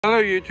Hello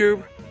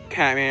YouTube,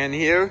 Catman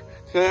here.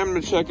 Today I'm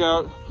going to check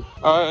out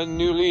a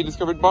newly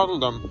discovered bottle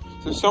dump.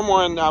 So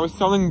I was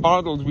selling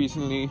bottles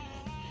recently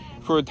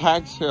for a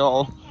tag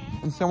sale,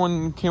 and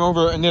someone came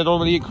over and they had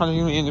already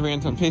contacted me in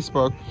advance on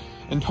Facebook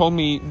and told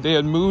me they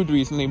had moved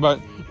recently, but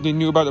they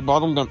knew about a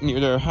bottle dump near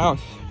their house.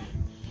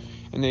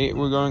 And they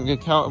were going to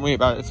tell me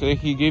about it. So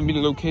he gave me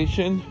the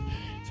location.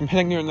 So I'm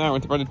heading there now.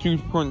 It's about a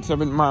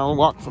 2.7 mile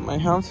walk from my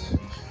house.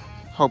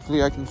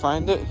 Hopefully I can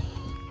find it,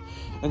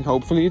 and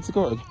hopefully it's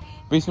good.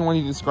 Based on what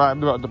he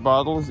described about the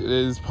bottles, it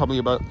is probably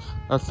about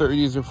a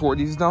 30s or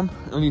 40s dump.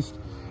 At least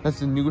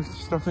that's the newest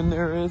stuff in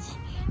there is.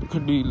 It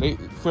could be late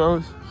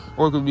throws,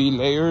 or it could be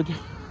layered.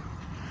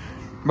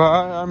 But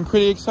I'm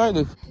pretty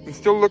excited. I'm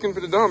still looking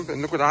for the dump,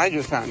 and look what I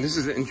just found. This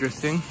is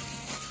interesting.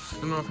 I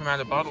don't know if I'm at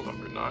a bottle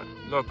dump or not.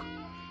 Look,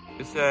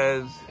 it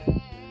says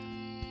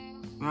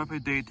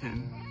Rapid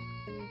Dayton.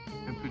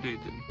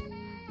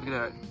 Look at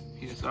that,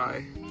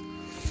 PSI.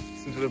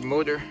 Some sort of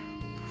motor.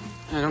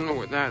 I don't know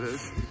what that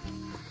is.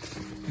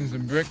 There's a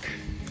brick,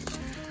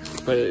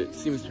 but it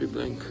seems to be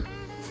blank.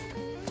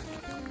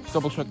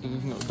 Double check that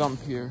there's no dump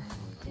here.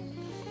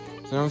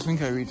 So I don't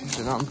think I reached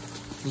the dump.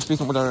 Just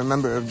based on what I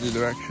remember of the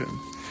direction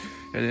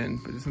I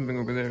didn't, but there's something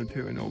over there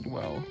too, an old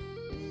well.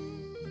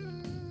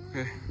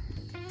 Okay,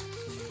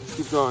 let's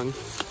keep going.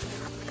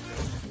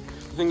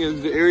 The thing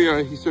is, the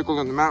area he circled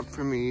on the map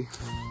for me,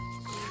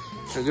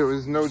 there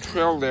was no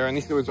trail there, at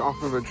least it was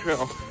off of a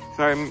trail.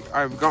 So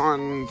I've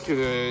gone to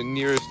the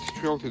nearest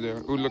trail to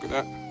there. Oh, look at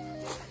that.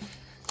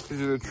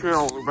 There's a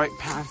trail right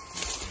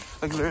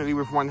past, like literally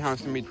with one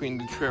house in between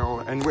the trail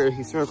and where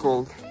he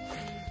circled.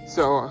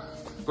 So,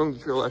 going the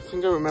trail, I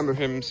think I remember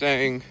him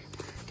saying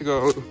to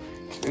go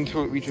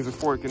until it reaches a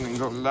fork and then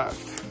go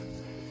left.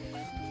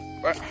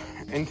 But,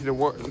 into the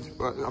woods,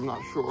 but I'm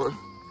not sure.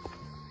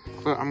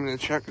 But I'm gonna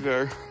check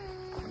there.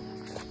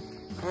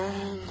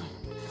 And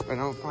if I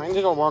don't find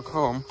it, I'll walk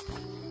home.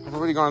 I've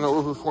already gone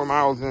over 4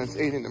 miles and it's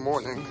 8 in the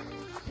morning.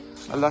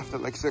 I left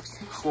at like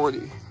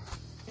 6:40.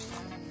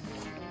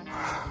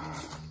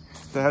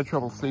 So I had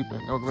trouble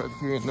sleeping over at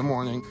 3 in the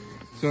morning.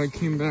 So I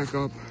came back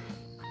up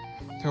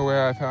to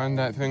where I found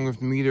that thing with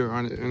the meter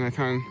on it, and I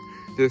found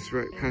this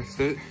right past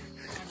it.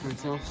 And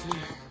it's also,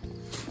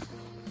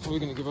 are we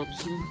gonna give up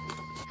soon?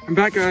 I'm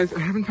back, guys.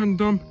 I haven't found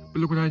the dump, but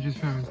look what I just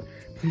found.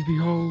 Please be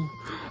whole.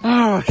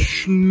 Oh,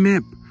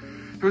 schmip.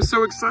 I was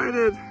so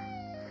excited.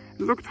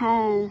 It looked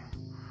whole.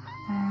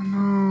 Oh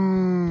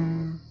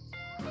no.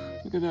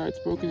 Look at that, it's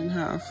broken in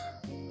half.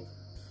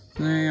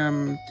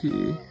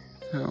 AMT,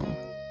 hell.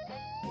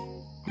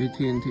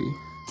 AT&T.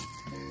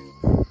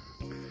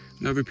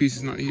 Another piece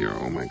is not here.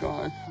 Oh my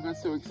god, I got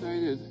so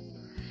excited.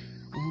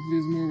 I hope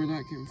there's more where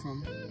that came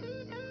from.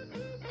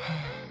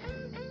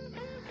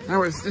 That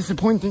was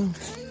disappointing.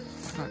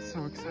 I got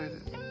so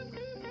excited.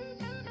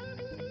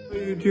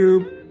 Hey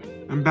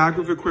YouTube, I'm back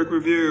with a quick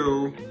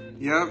review.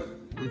 Yep,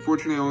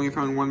 unfortunately I only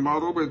found one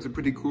bottle, but it's a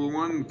pretty cool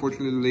one.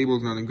 Unfortunately the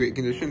label's not in great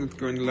condition. Let's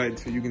go in the light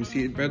so you can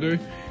see it better.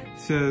 It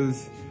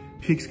says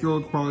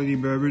Peekskill Quality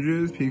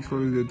Beverages.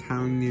 Peekskill is a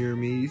town near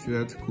me, so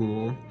that's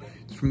cool.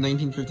 It's from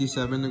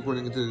 1957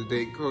 according to the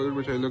date code,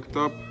 which I looked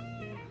up.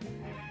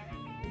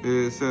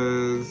 It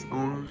says,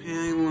 oh,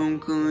 hey,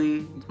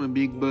 Lonkai. It's my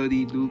big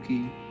buddy,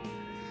 Dookie.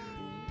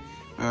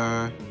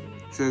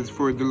 It says,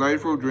 for a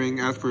delightful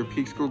drink, ask for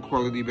Peekskill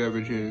Quality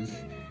Beverages.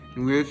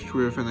 Enriched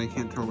with, and I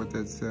can't tell what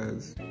that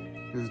says.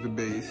 This is the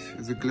base.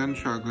 It's a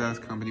Glenshaw Glass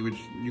Company, which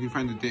you can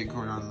find the date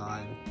code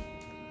online.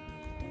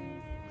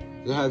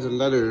 It has a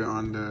letter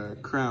on the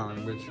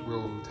crown, which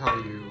will tell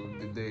you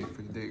the date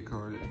for the date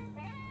code.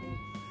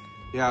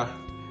 Yeah,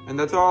 and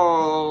that's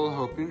all.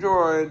 Hope you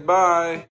enjoyed. Bye.